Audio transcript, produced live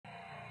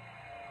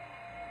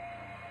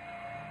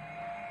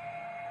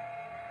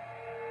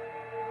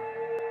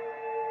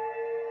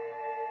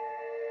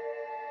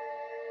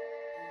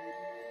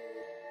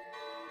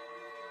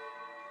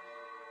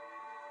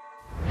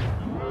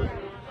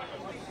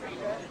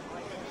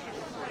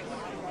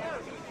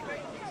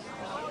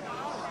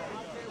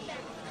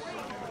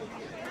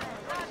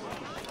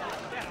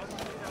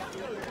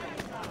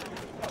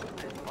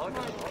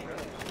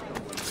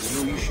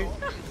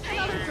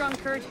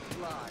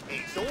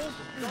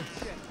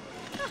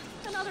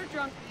Another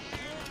drunk.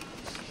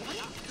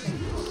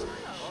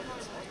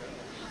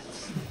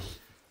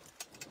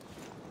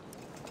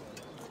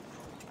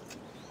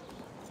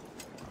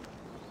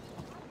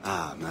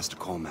 Ah, Master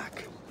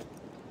Cormac.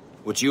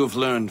 What you have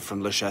learned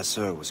from Le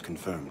Chasseur was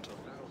confirmed.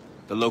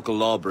 The local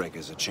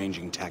lawbreakers are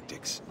changing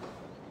tactics.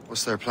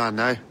 What's their plan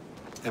now?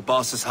 Their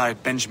boss has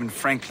hired Benjamin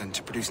Franklin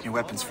to produce new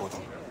weapons for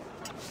them.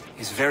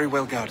 He's very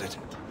well guarded.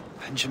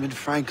 Benjamin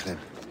Franklin?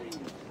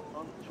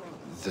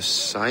 The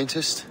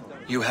scientist?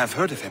 You have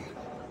heard of him?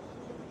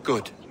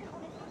 Good.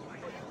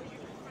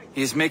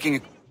 He is making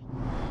a...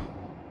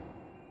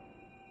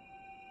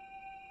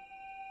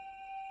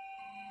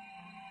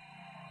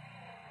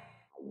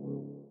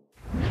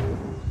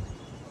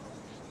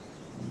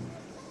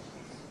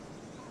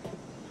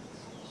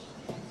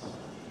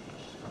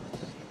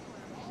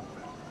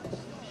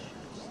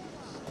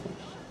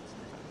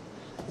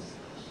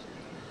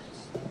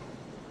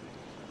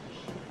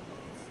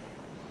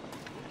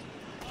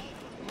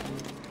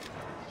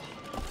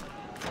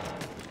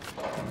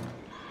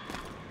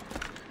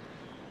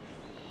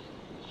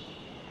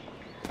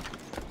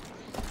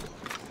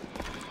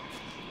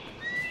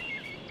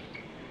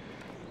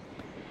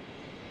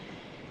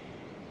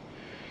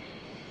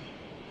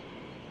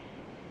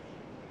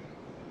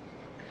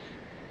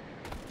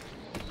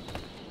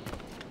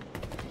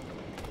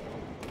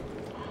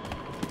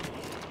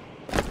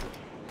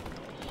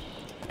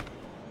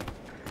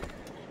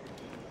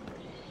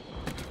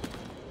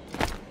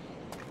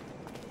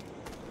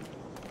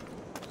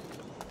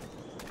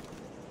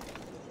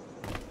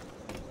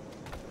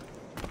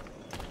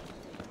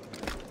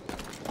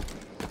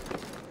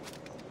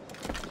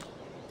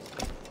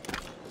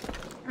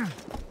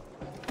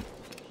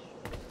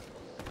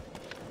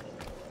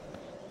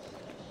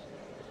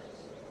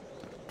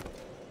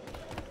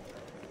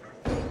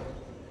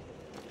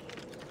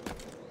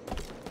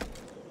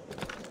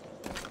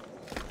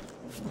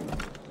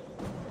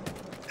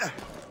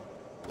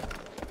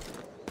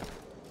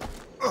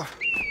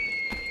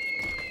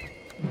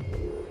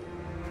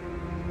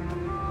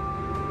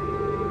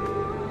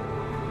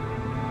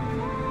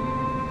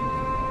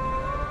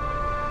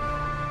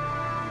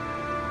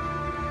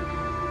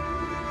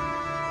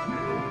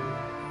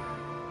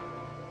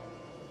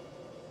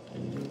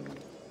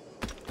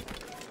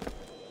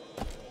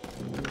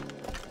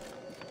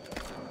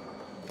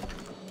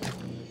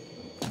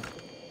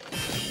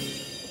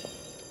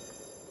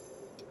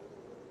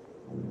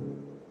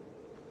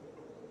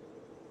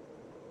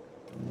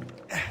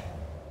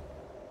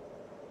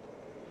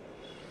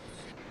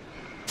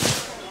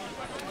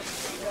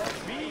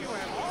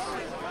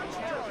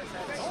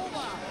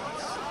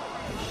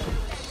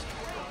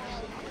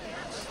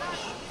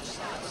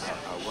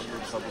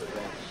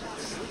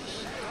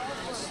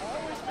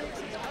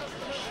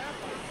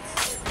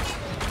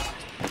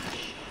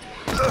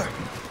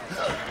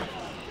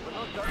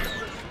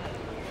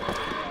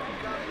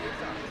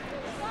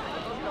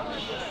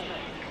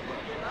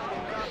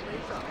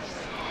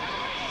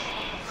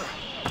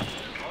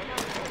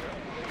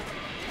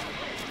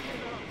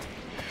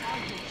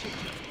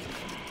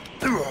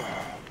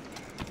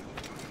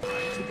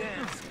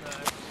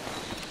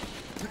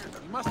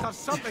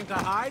 Something to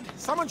hide.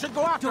 Someone should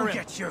go after him. Don't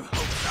get your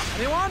hopes up.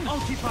 Anyone?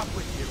 I'll keep up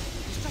with you.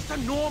 He's just a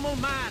normal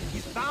man.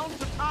 He's bound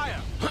to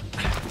tire.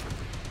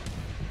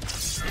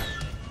 He's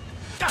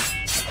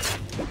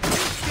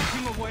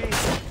getting away.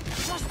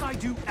 Must I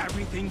do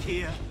everything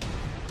here?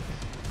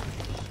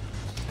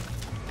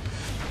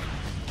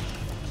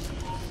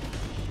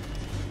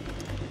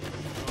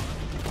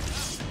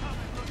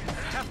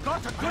 I've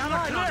got a good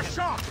line on him.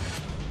 Shot.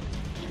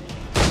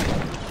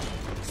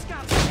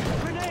 Scout,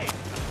 grenade.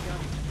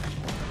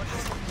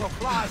 Oh,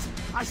 flies.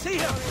 I see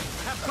him.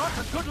 I've got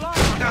a good line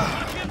on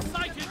him. Him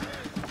sighted.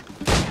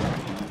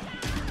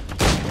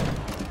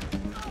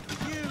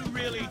 You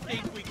really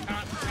think we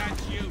can't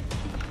catch you?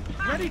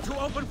 Ready to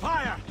open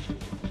fire.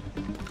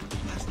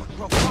 That's the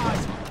crow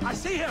flies. I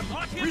see him.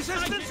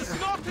 Resistance is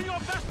not in your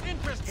best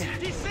interest.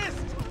 Desist.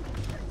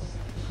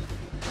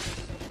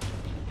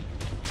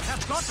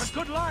 I've got a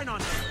good line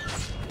on him.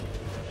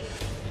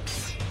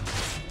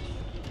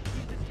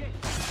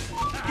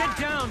 Get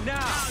down now.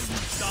 Now you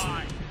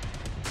die.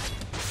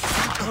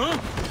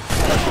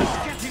 He's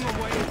getting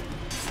away.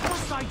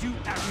 Must I do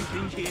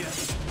everything here?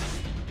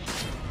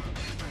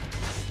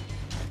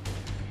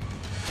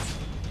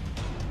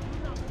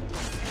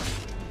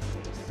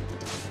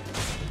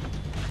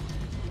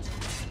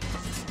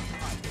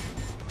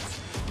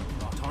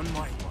 Not on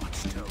my watch,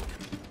 Toad.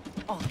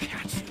 I'll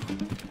catch you.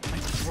 I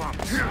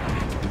promise.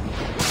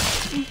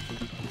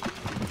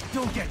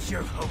 Don't get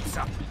your hopes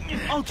up.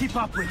 I'll keep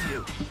up with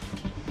you.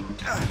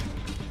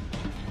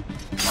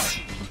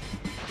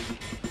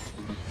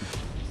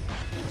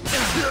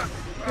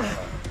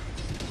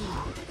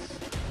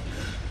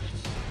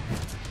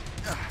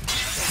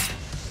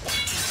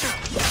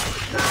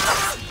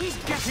 He's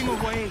getting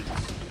away.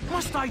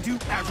 Must I do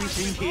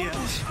everything here?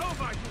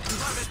 Over, you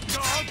rabbit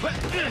dog!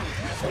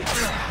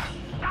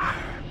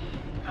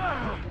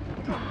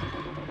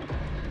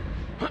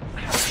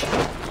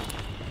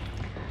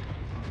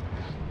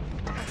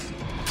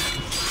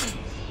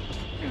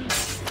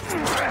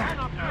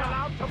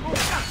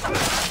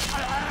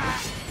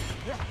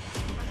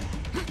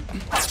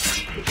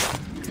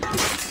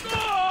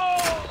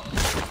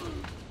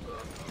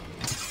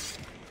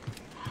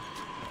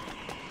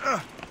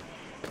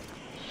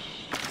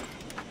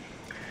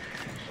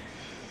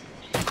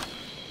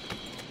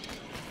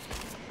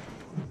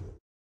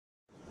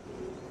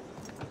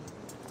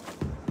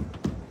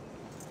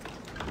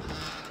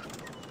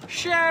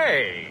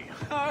 Shay!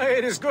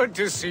 It is good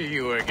to see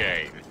you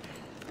again.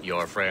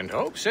 Your friend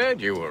Hope said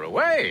you were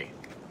away.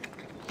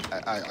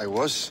 I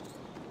was.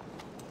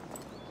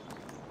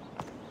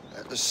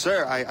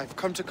 Sir, I've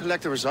come to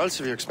collect the results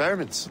of your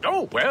experiments.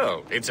 Oh,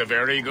 well, it's a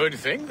very good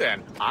thing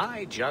then.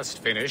 I just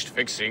finished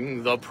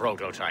fixing the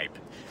prototype.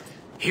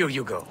 Here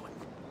you go.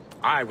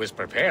 I was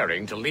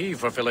preparing to leave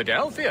for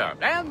Philadelphia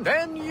and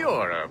then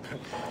Europe.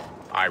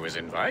 I was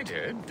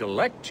invited to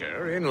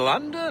lecture in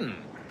London.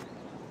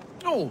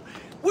 Oh,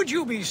 would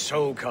you be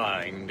so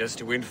kind as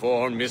to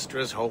inform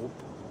Mistress Hope?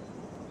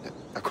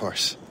 Of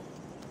course.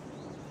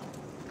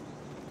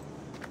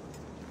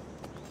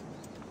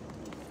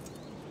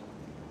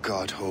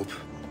 God, Hope.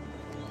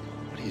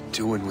 What are you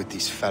doing with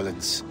these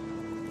felons?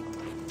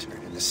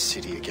 Turning the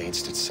city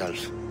against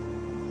itself.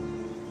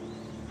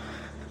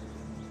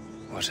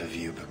 What have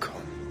you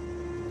become?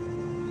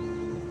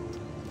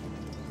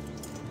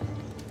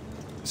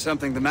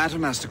 Something the matter,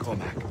 Master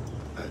Cormac?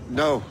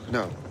 No.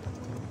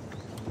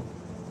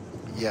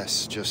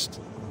 Yes, just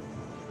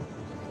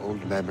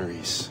old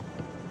memories.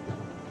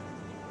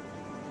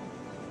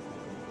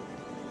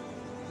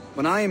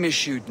 When I am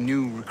issued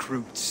new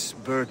recruits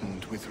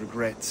burdened with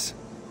regrets,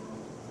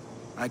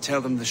 I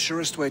tell them the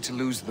surest way to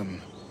lose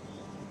them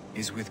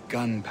is with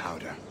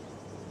gunpowder.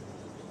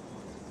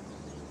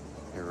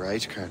 You're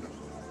right, Colonel.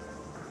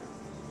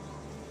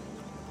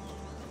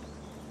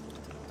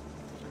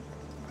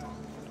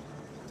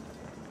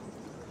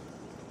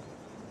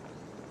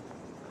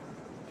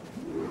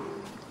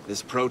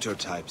 This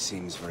prototype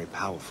seems very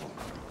powerful.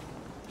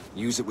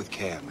 Use it with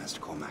care, Master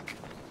Cormac.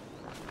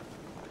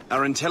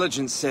 Our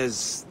intelligence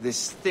says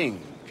this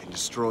thing can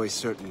destroy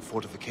certain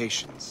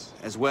fortifications,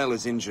 as well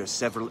as injure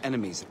several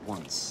enemies at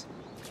once.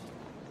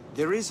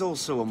 There is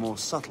also a more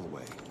subtle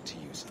way to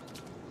use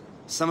it.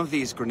 Some of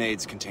these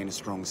grenades contain a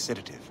strong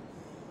sedative.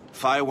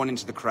 Fire one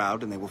into the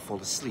crowd and they will fall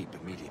asleep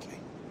immediately.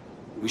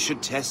 We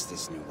should test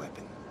this new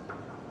weapon.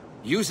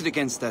 Use it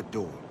against that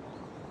door.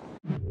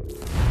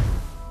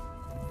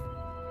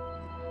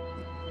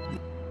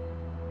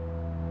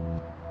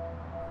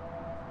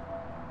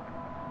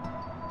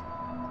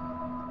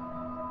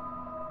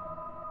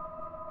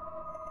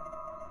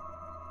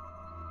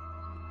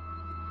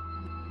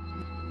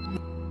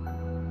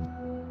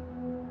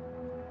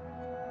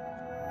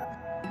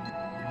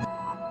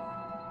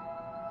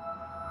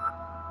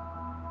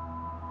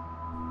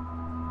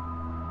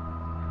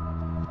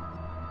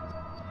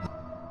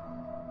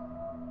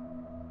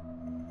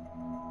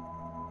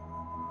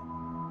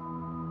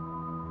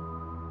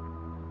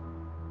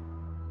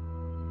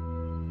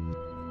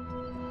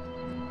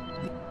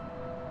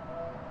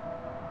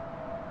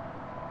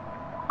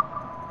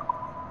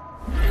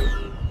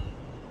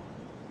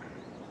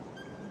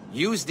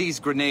 Use these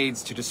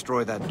grenades to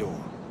destroy that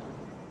door.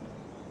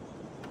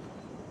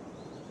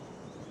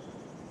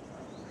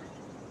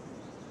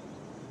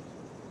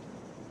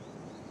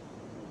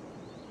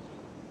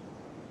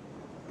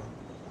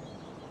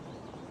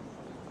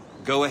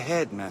 Go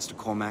ahead, Master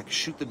Cormac.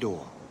 Shoot the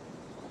door.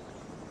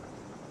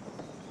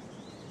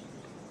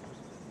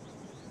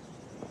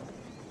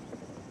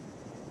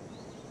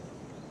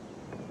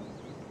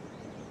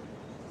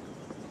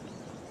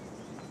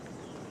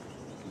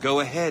 Go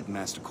ahead,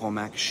 Master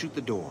Cormac. Shoot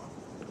the door.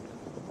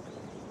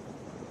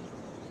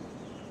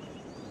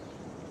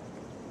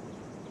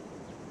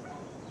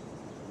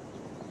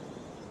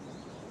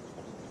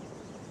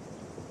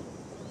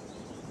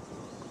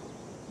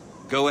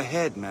 Go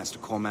ahead, Master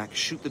Cormac.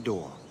 Shoot the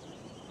door.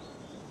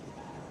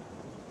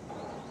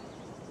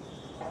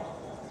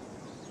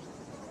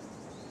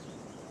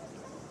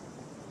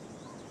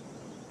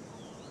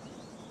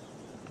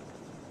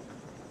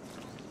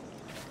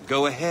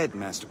 Go ahead,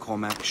 Master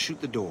Cormac.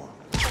 Shoot the door.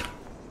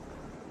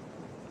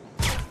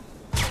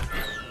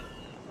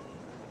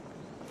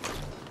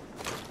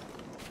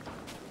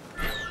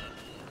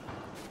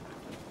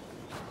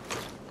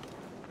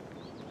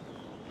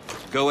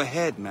 Go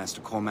ahead, Master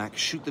Cormac.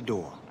 Shoot the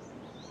door.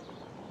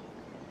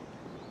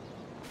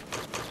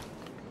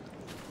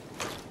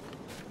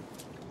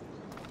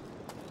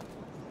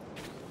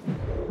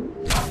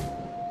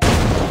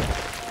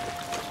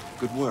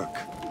 Good work.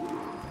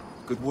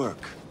 Good work.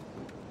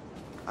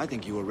 I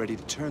think you are ready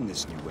to turn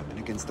this new weapon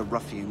against the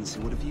ruffians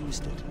who would have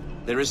used it.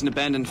 There is an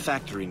abandoned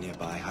factory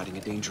nearby hiding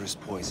a dangerous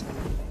poison.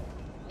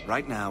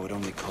 Right now, it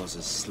only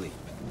causes sleep.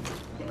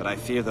 But I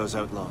fear those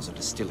outlaws are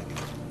distilling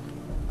it.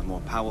 A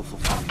more powerful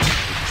formula.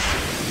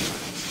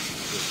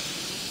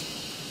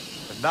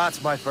 And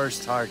that's my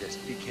first target.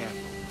 Be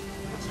careful.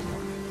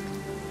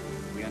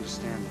 We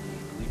understand that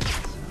we believe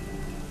this.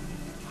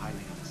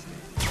 Highly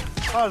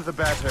unstable. All the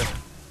better.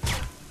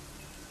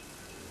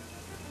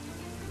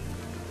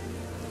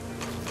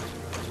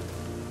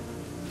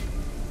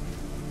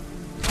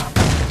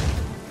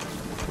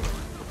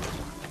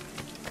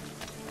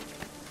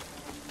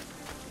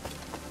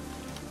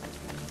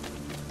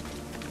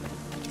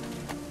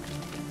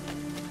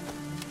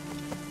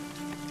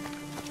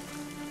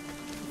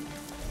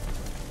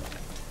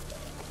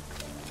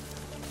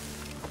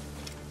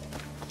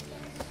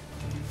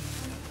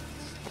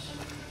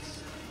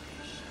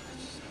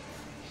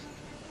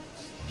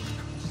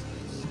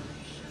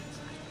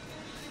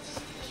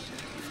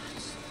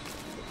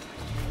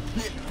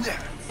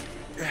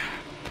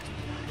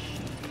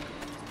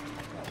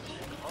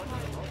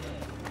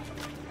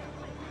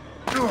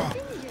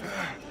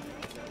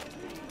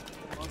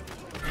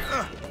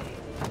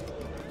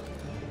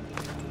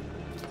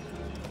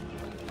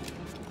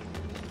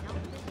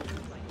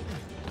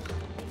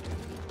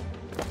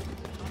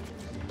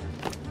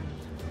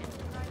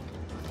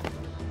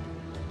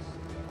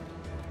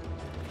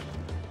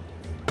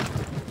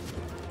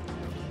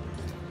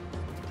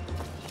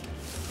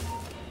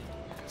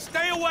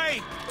 Stay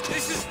away!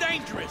 This is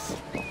dangerous!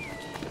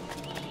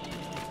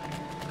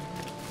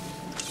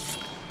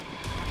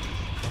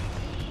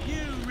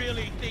 You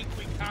really think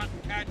we can't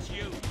catch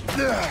you?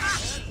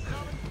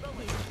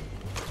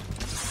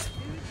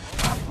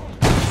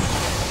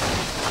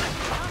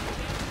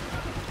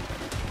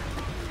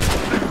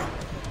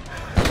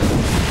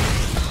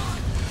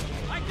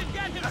 I can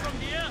get him from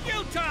here!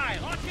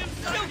 Futile!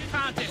 You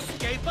can't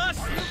escape us!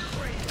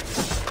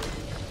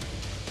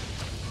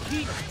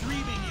 Keep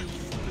dreaming, you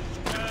foolish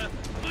cur!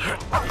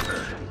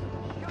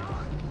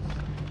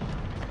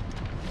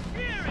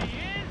 Here he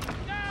is!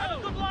 No! Have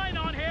a good line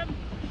on him!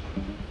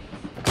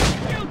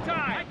 Futile!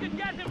 I can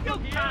get him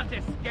from here! You can't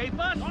escape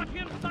us! Got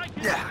him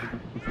sighted! Yeah.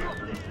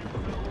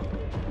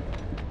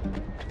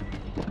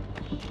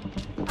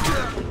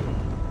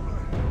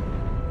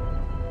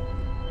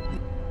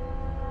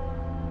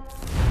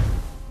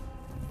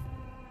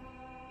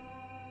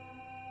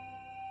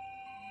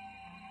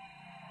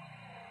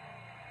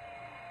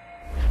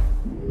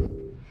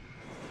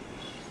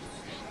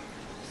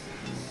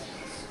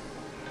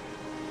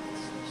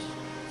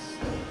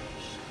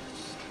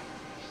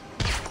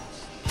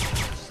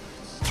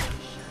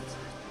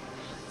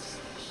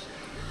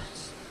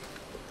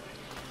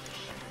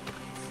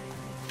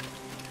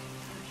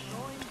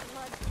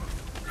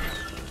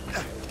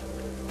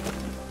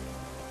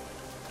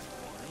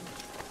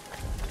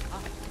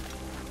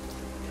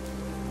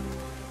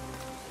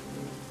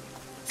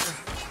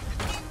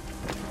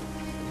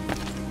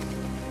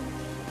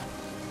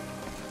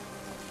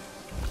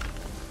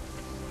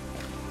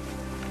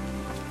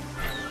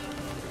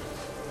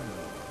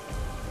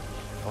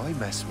 If I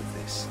mess with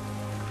this,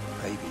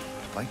 maybe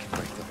I can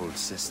break the whole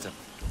system.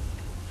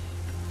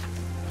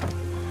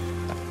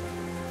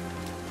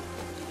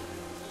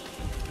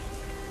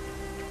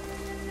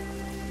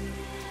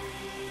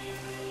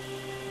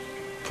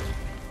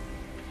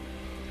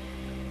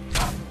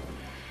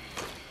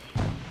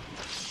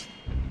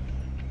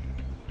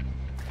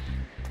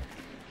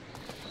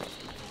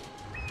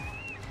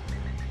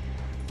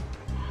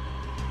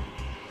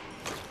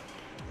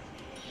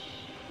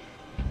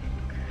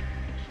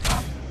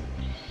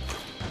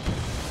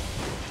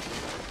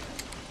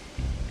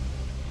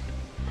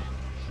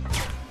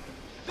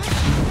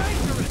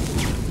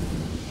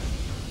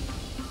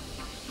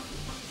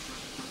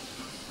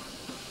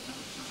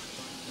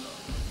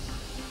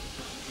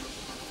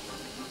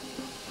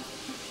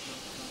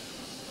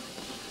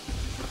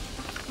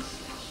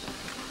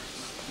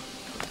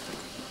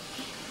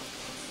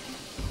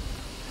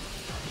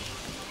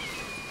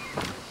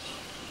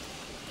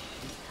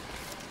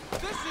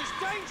 This is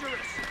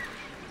dangerous!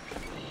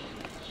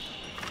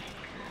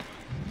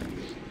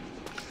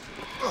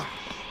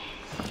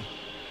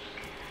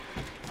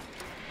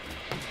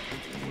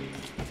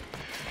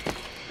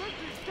 This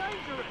is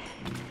dangerous!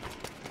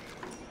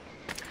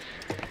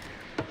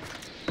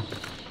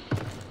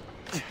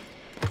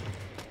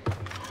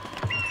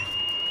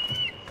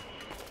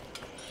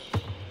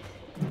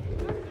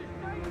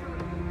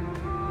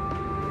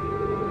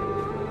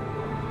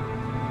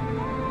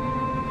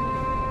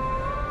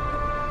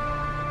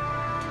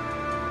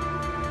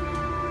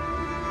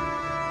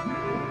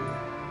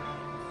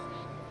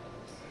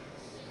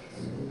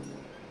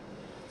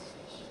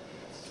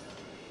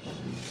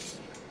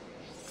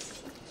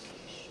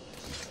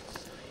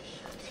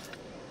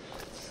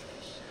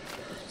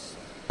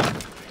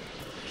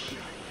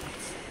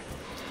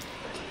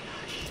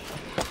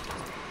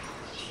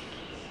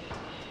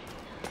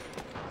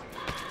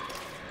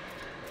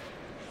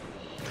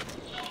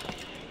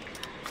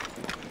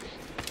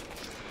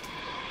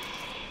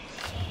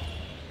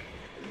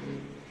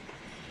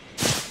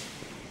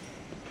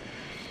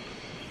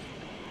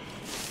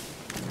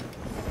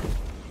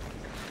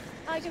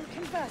 I don't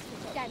converse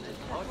with standard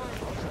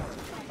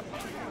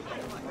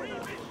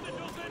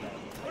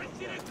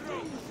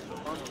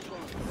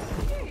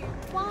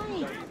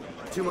Why?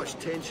 Too much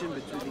tension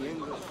between the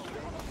English.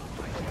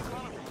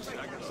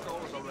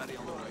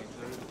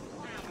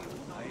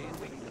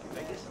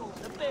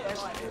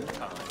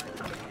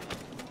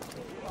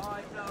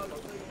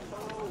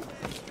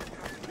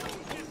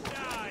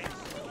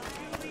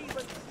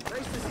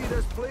 Nice to see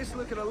this place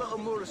looking a little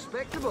more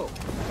respectable.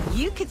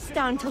 You could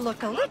stand to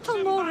look a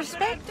little more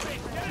respectable.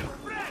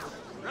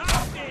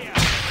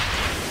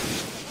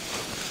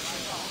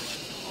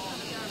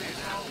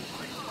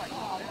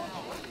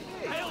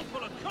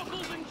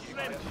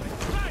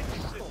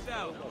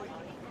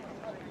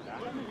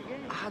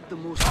 I had the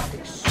most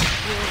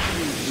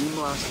extraordinary dream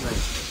last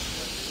night.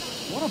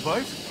 What about?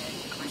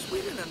 I was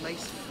wearing a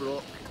nice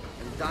frock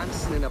and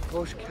dancing in a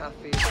posh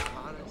cafe in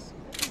Paris.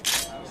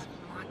 It was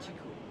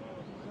magical.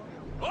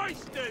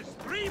 Oysters!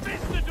 3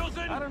 bits a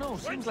dozen! I don't know,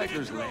 seems like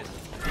there's less.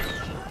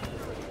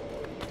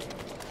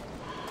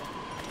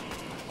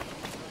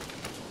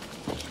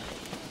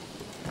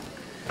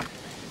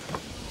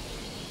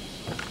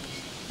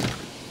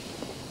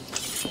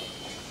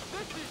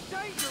 This is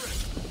dangerous!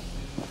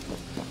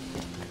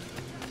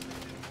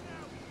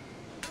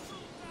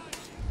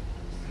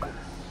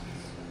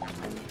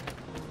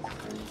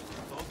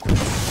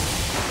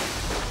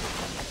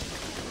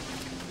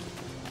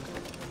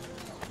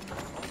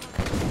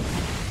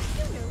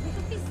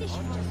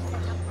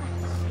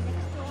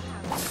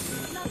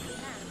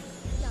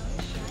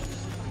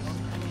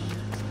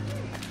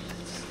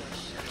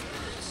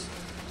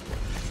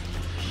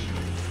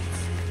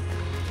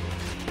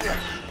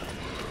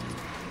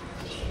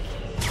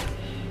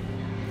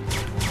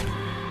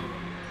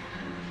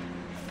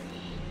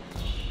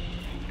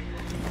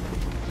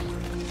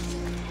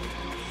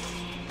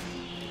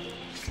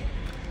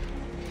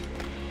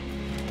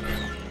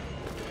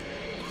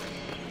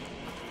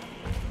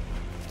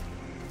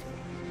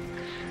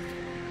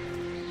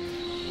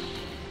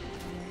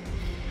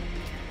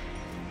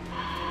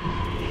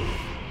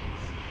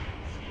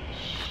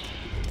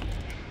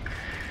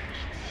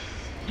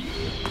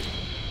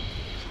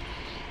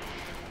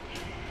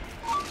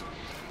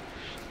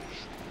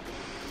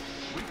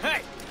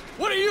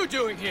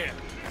 here.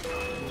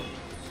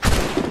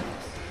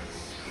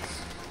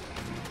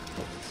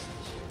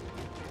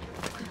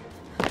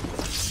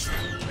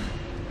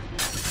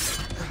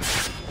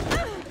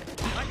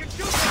 I can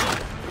shoot you!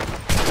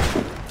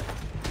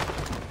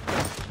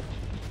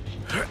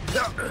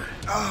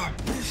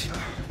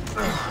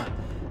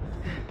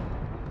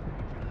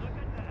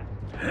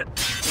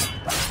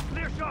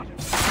 Clear shot!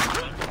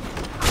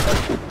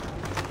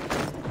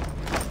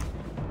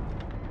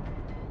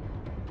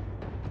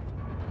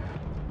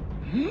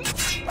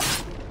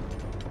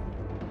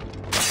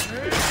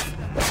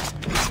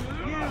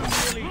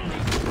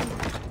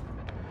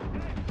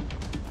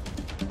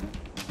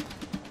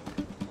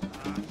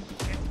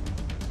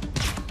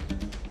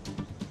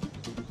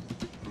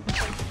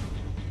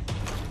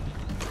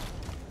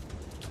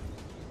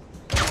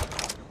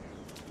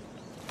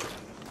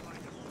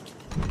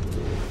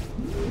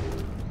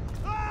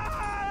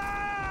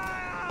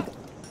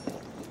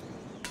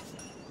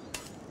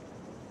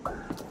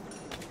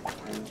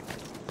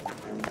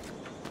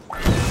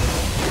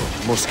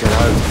 Must get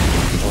out,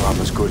 or I'm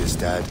as good as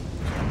dead.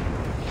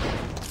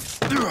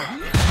 The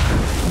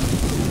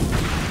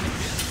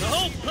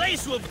whole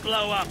place will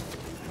blow up!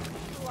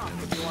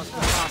 If he wants to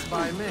pass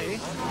by me.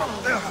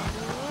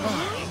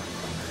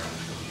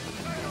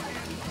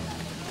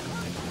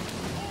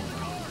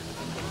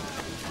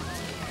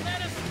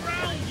 Let us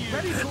drown you!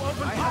 Ready to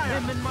open I fire.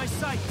 have him in my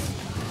sights!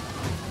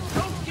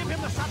 Don't give him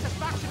the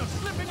satisfaction of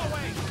slipping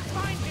away!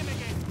 Find him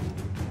again!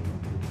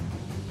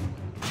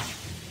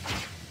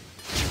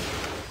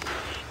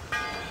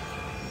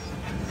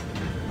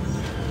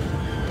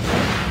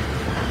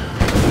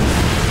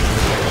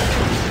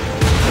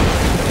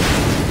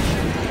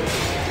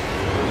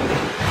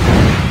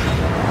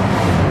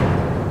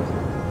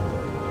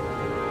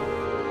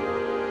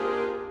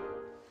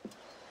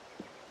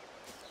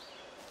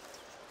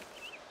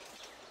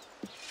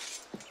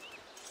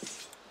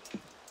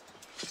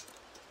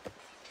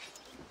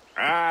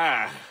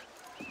 Ah,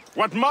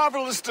 what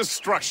marvelous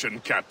destruction,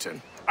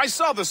 Captain. I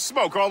saw the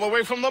smoke all the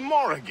way from the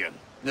Morrigan.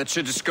 That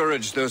should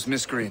discourage those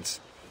miscreants.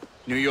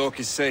 New York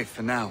is safe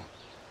for now.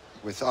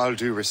 With all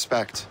due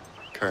respect,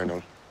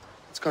 Colonel,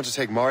 it's going to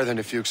take more than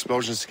a few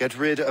explosions to get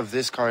rid of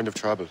this kind of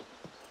trouble.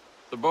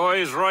 The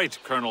boy is right,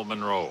 Colonel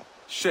Monroe.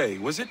 Shay,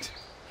 was it?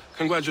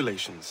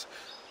 Congratulations.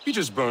 You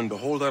just burned a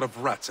whole lot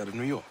of rats out of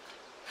New York.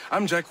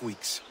 I'm Jack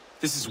Weeks.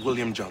 This is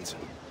William Johnson.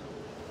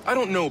 I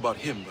don't know about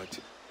him, but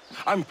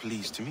I'm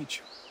pleased to meet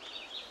you.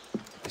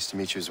 Nice to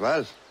meet you as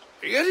well.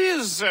 It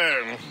is,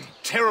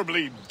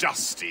 terribly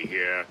dusty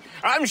here.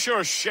 I'm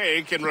sure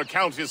Shay can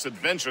recount his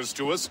adventures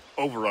to us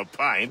over a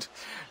pint.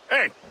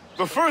 Hey,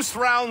 the first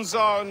round's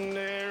on,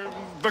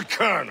 the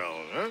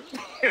Colonel, huh?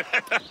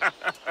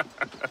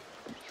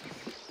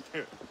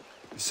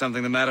 Is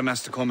something the matter,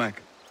 Master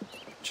Cormac?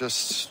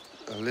 Just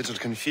a little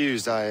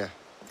confused. I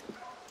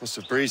must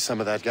have breathed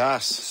some of that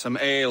gas. Some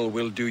ale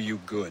will do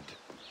you good.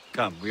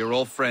 Come, we are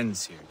all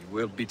friends here. You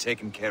will be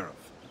taken care of.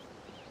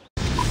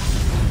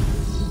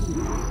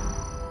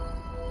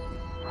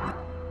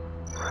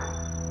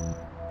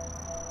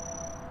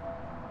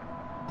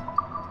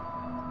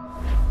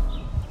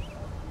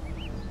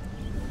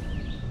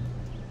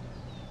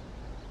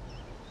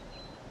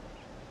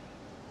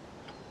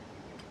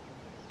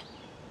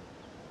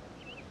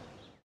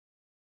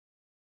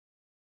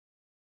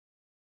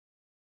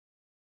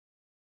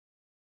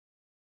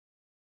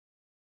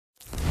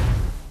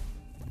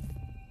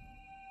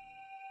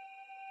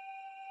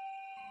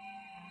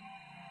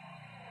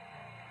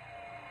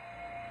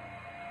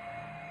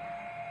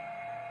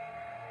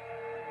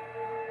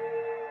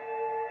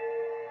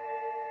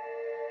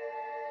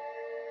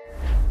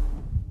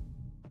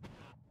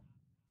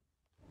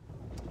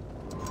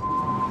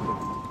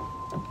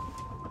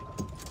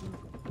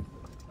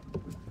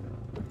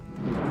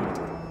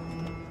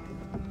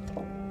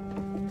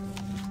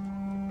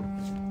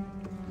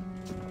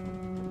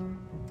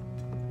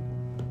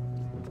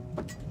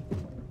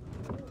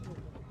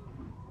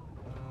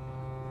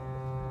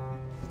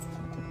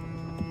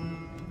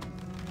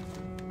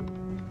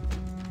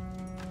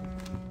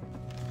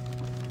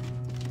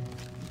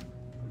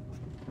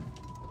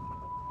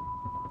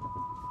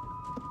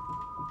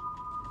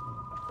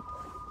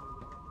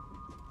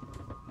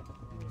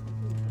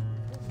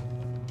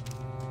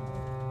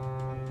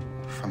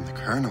 From the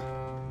Colonel.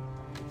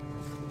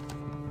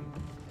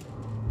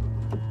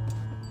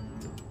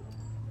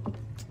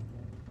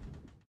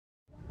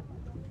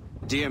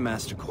 Dear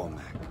Master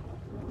Cormac,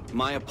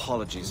 my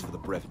apologies for the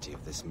brevity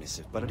of this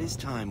missive, but it is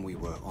time we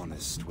were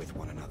honest with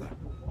one another.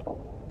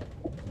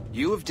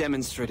 You have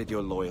demonstrated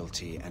your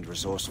loyalty and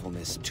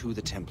resourcefulness to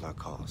the Templar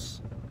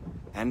cause.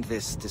 And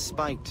this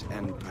despite,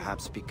 and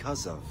perhaps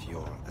because of,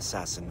 your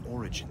assassin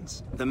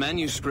origins. The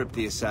manuscript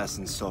the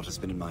assassin sought has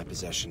been in my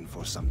possession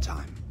for some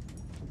time.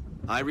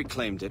 I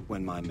reclaimed it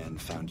when my men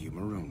found you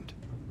marooned.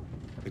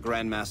 The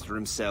Grand Master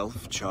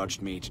himself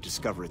charged me to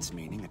discover its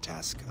meaning, a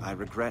task I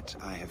regret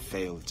I have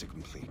failed to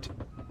complete.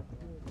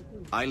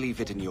 I leave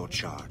it in your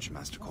charge,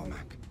 Master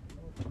Cormac.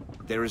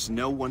 There is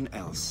no one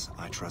else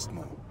I trust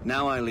more.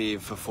 Now I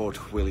leave for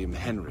Fort William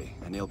Henry,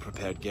 an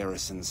ill-prepared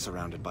garrison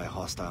surrounded by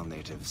hostile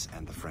natives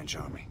and the French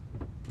army.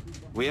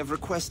 We have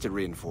requested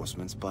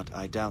reinforcements, but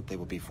I doubt they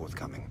will be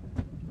forthcoming.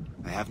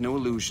 I have no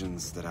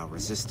illusions that our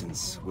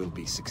resistance will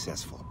be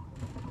successful.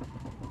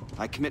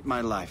 I commit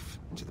my life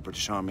to the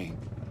British Army,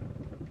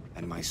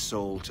 and my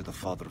soul to the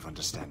Father of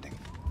Understanding.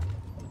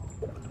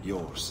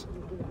 Yours,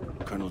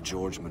 Colonel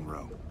George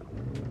Monroe.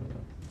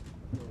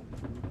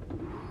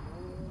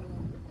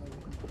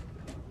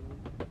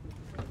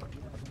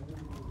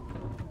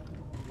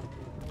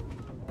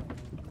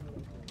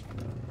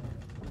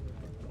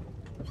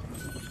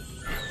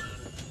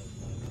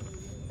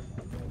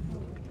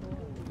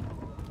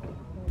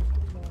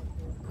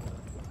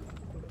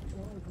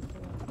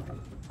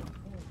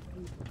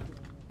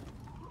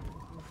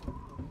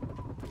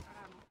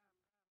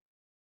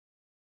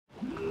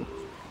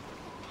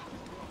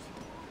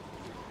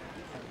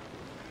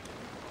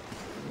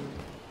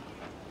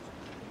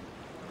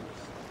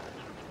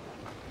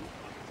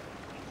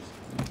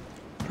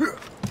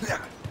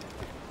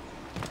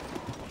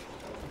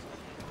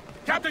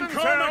 Captain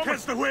Cormac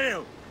has the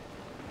wheel!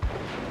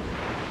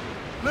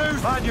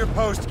 Lose on your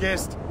post,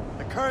 Gist.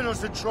 The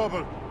Colonel's in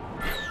trouble.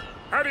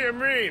 How do you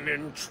mean,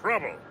 in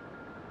trouble?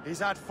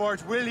 He's at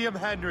Fort William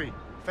Henry,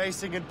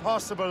 facing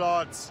impossible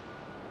odds.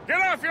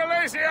 Get off your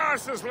lazy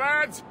arses,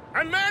 lads,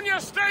 and man your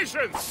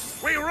stations!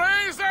 We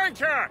raise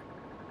anchor!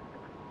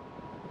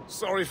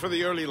 Sorry for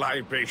the early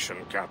libation,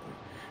 Captain.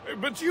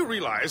 But do you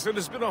realize it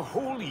has been a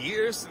whole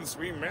year since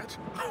we met?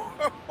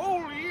 A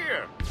whole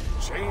year!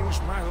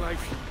 Changed my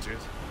life, you did.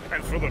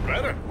 And for the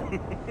better.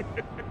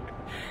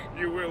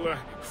 You will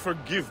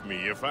forgive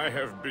me if I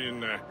have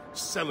been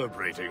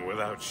celebrating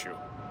without you.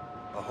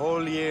 A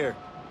whole year.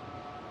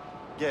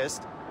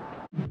 Gist?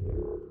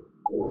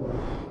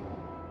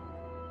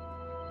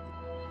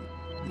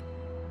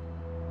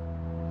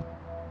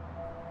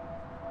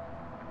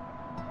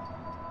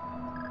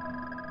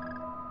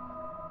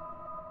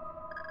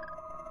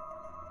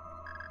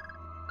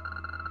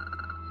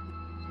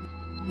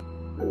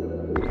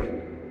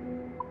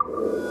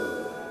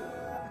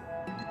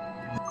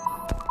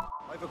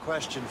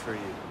 Question for you.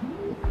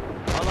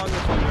 How long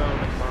have you known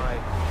of my,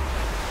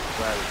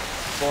 well,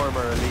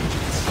 former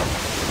allegiance?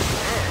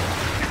 Oh,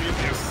 you mean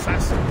the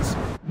assassins?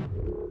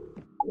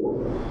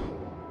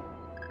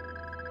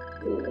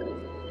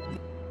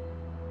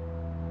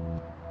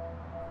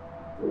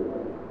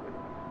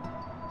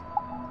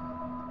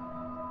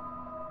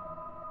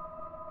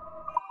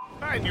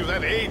 I knew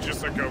that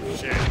ages ago,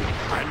 Shed.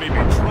 I may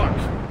be drunk,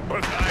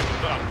 but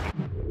I'm not.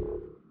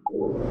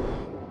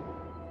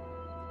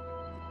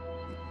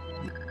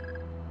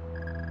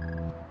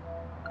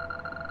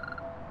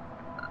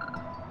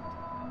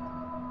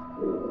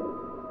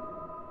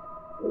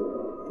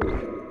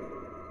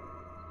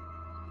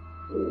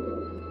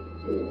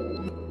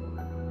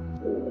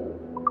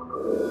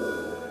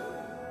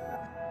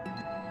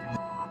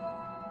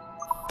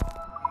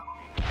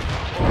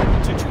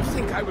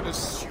 I would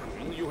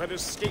assume you had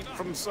escaped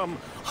from some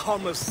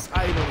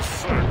homicidal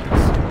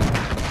circus.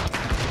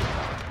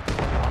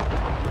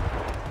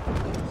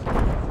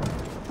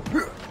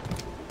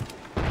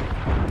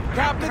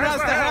 Captain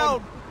has the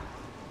helm!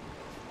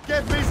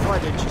 Give me... Why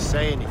didn't you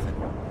say anything?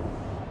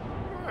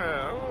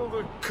 Well,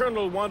 the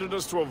Colonel wanted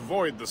us to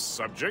avoid the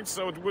subject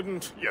so it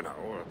wouldn't,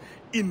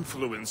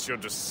 influence your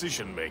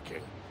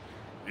decision-making.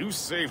 You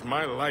saved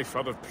my life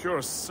out of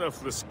pure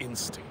selfless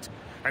instinct,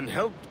 and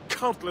helped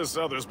countless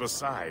others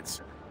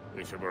besides.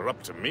 If it were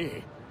up to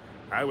me,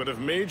 I would have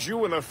made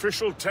you an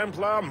official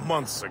Templar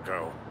months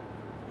ago.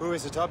 Who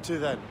is it up to,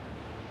 then?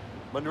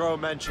 Monroe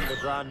mentioned the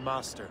Grand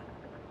Master.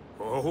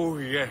 Oh,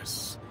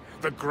 yes.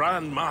 The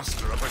Grand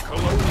Master of the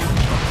Colonial...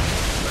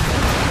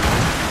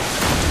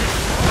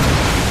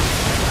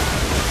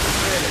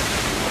 Really?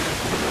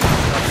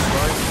 That's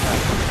right,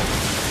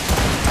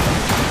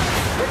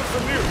 What is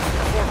the news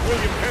from Fort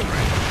William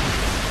Henry?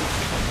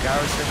 The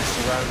garrison is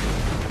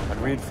surrounded, and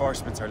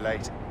reinforcements are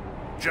late.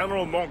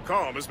 General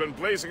Montcalm has been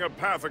blazing a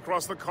path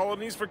across the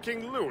colonies for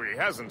King Louis,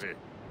 hasn't he?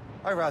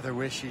 I rather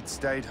wish he'd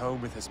stayed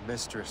home with his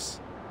mistress.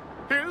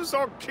 His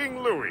or King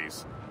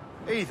Louis's?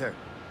 Either.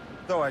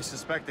 Though I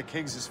suspect the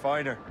King's is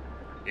finer.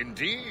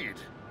 Indeed.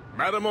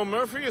 Madame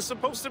O'Murphy is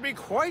supposed to be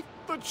quite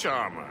the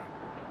charmer.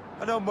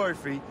 I know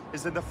Murphy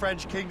is in the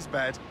French King's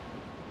bed.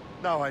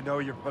 Now I know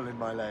you're pulling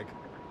my leg.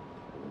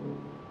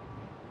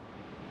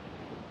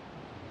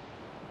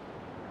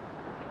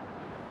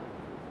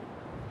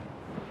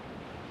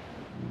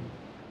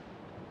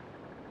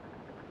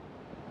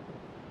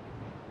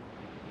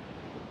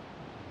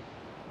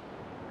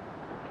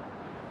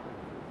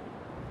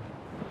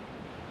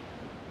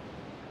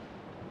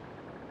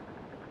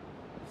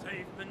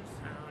 Safe and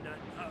sound at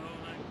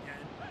home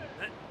again.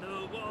 Let the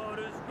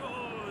waters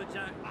roar,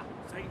 Jack.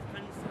 Safe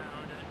and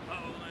sound at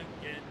home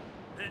again.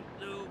 Let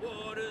the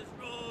waters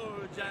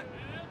roar, Jack.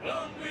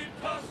 Long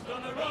we've tossed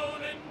on the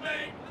rolling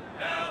main.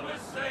 Now we're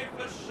safe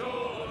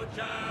ashore,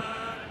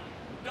 Jack.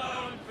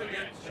 Don't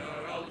forget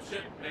your old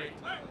shipmate.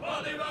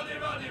 Roddy, roddy,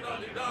 roddy,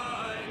 roddy,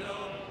 ride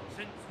on.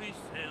 we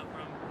sail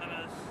from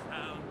Plymouth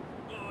Sound.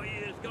 Oh,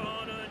 years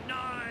gone a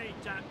night,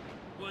 Jack.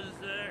 Was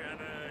there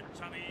ever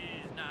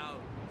chummies now,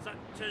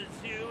 such as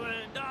you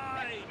and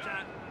I,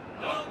 Jack?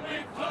 Long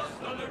we've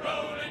tossed on the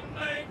rolling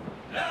main,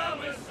 now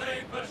we're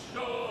safe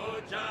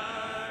ashore,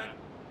 Jack.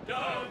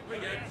 Don't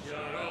forget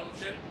your old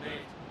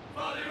shipmate,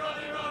 Roddy,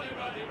 Roddy, Roddy,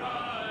 Roddy,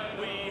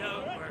 Roddy. We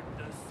have worked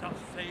the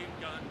self-same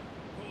gun,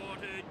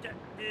 quarter-deck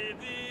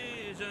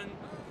division,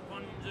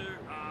 plunger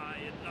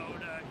high and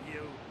loader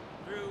Hugh,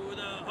 through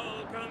the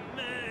whole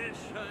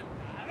commission.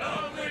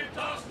 Long we've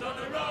tossed on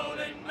the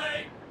rolling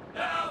main,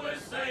 now we're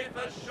safe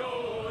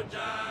ashore,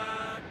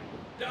 Jack.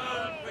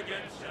 Don't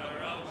forget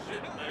your old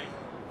shipmate,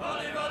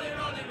 Roddy, Roddy,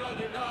 Roddy,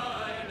 Roddy,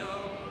 Rhino.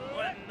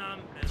 When the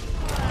middle...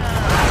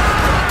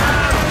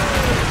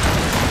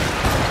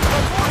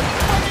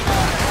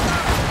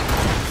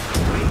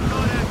 We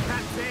got her,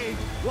 Captain!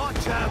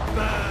 Watch her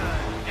burn!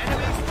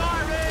 Enemies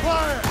firing!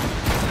 Fire!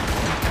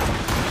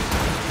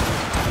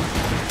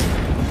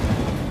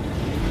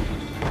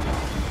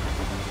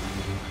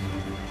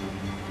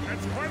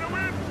 That's quite a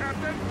win,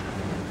 Captain!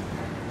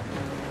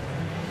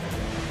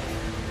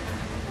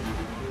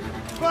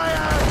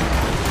 Fire!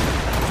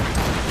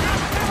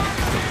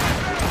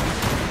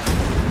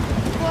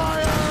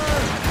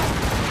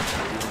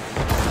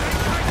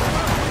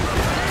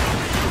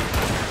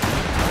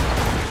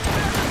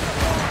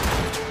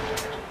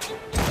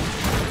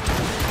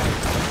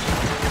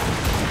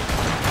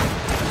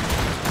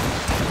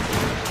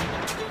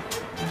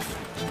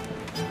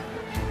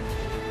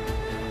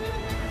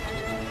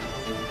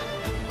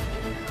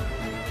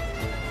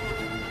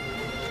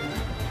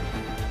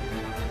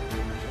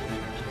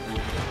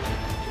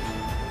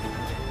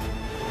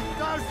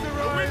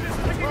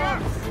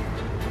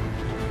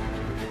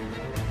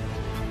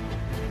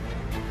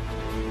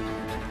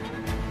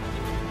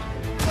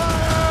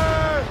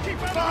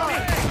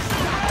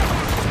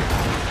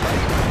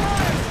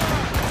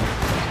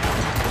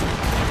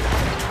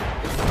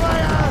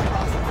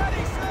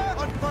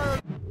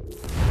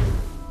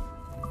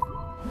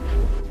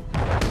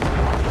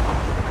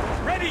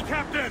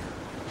 Captain!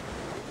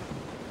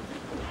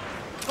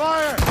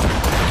 Fire!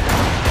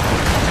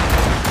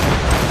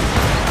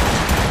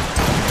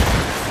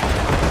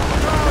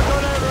 Guard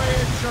on every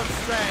inch of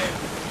sail!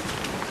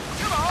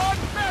 Come on,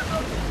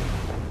 Merrill!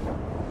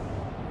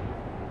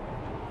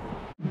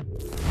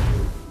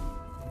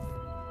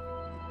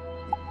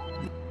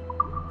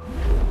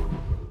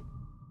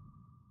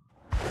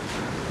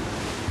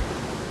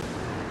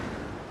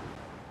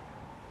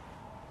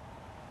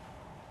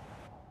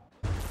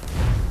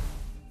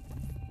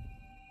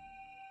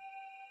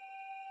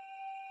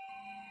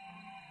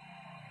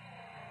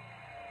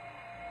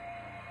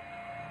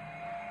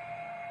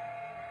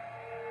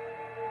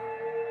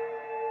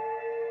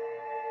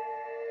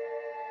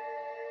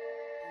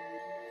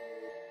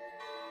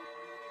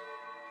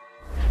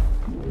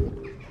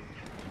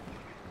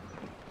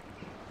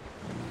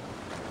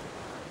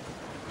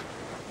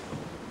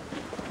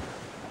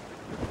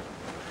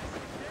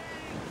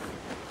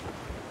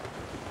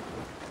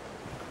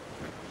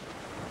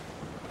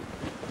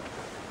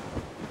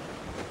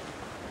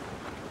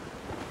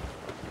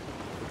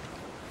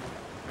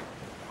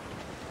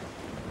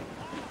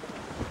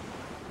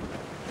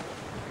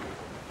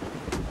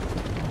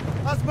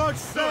 As much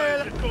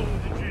sail! It's a cold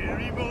and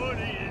dreary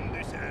morning in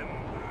December.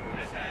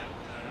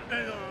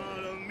 And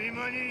all of me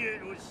money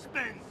it was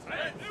spent.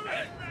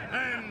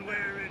 And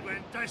where it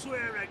went, I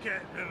swear I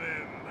can't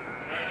remember.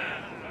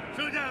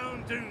 So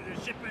down to the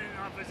shipping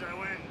office I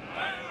went.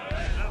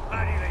 The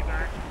paddy lay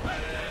back,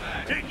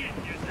 taking